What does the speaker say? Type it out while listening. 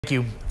Thank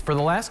you. For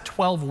the last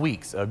 12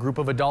 weeks, a group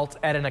of adults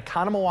at an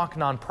Oconomowoc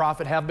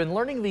nonprofit have been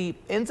learning the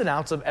ins and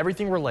outs of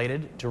everything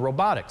related to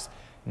robotics.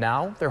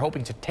 Now they're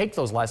hoping to take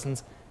those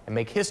lessons and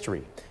make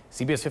history.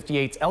 CBS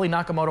 58's Ellie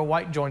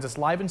Nakamoto-White joins us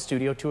live in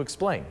studio to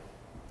explain.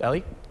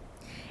 Ellie?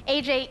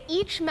 AJ,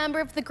 each member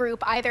of the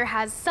group either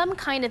has some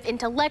kind of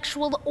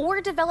intellectual or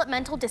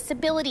developmental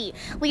disability.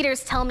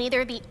 Leaders tell me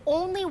they're the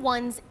only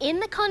ones in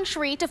the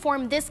country to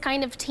form this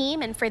kind of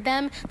team, and for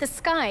them, the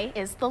sky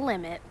is the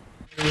limit.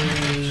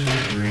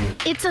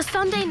 It's a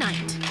Sunday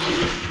night,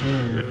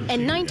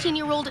 and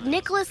 19-year-old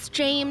Nicholas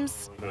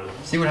James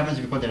see what happens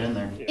if you put that in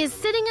there. Is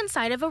sitting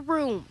inside of a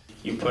room.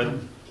 You put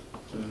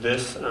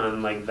this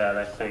on like that,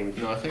 I think.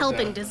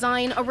 Helping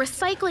design a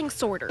recycling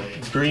sorter.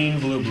 Green,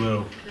 blue,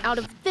 blue. Out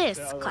of this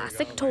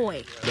classic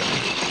toy.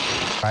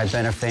 I've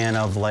been a fan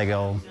of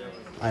Lego.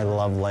 I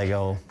love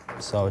Lego,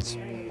 so it's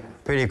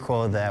pretty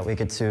cool that we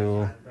get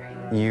to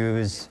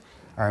use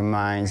our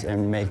minds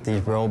and make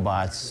these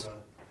robots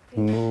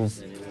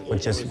move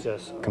with just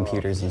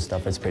computers and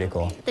stuff. It's pretty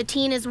cool. The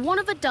teen is one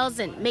of a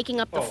dozen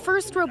making up the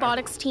first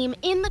robotics team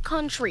in the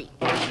country,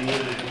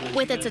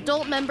 with its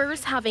adult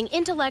members having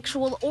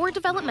intellectual or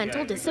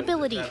developmental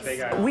disabilities.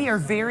 We are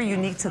very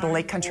unique to the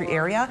Lake Country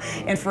area,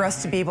 and for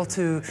us to be able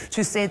to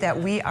say that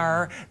we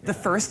are the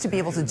first to be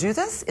able to do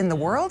this in the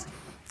world,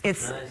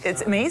 it's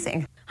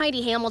amazing.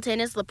 Heidi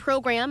Hamilton is the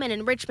Program and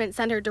Enrichment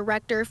Center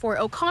Director for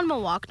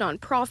Oconomowoc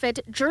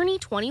nonprofit Journey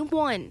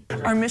 21.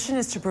 Our mission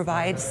is to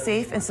provide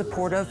safe and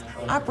supportive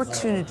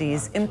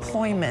opportunities,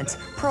 employment,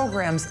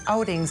 programs,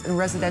 outings, and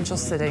residential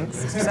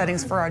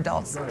settings for our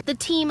adults. The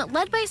team,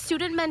 led by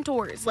student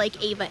mentors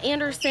like Ava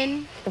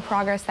Anderson. The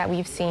progress that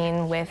we've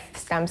seen with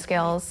STEM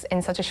skills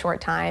in such a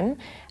short time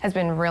has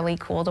been really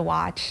cool to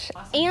watch.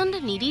 And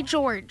Needy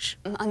George.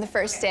 On the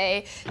first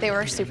day, they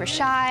were super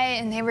shy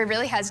and they were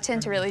really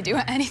hesitant to really do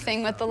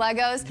anything with the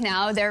Legos.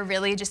 Now they're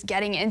really just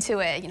getting into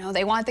it. You know,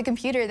 they want the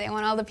computer, they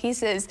want all the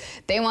pieces,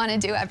 they want to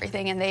do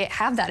everything, and they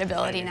have that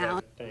ability now.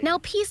 Now,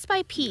 piece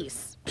by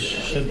piece,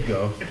 Should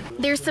go.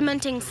 they're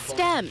cementing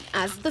STEM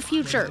as the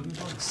future.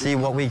 See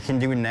what we can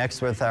do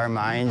next with our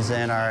minds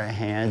and our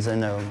hands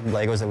and the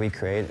Legos that we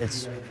create.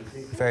 It's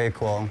very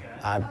cool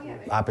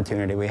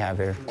opportunity we have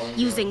here.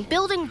 Using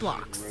building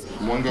blocks.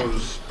 One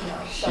goes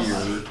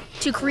here.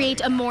 To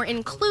create a more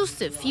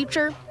inclusive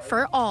future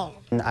for all.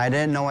 I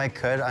didn't know I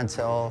could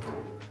until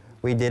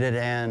we did it,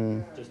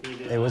 and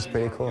it was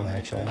pretty cool,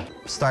 actually.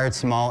 Start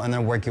small and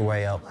then work your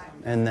way up,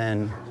 and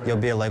then you'll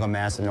be a Lego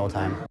master in no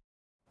time.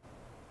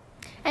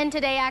 And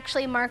today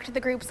actually marked the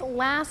group's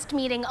last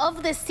meeting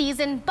of this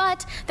season,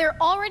 but they're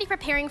already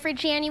preparing for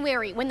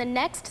January when the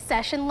next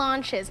session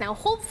launches. Now,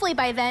 hopefully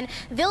by then,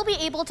 they'll be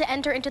able to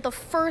enter into the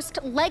first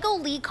Lego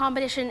League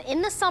competition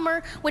in the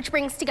summer, which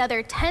brings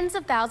together tens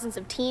of thousands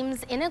of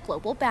teams in a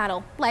global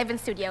battle. Live in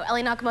studio,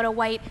 Ellie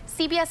Nakamoto-White,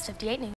 CBS 58 News.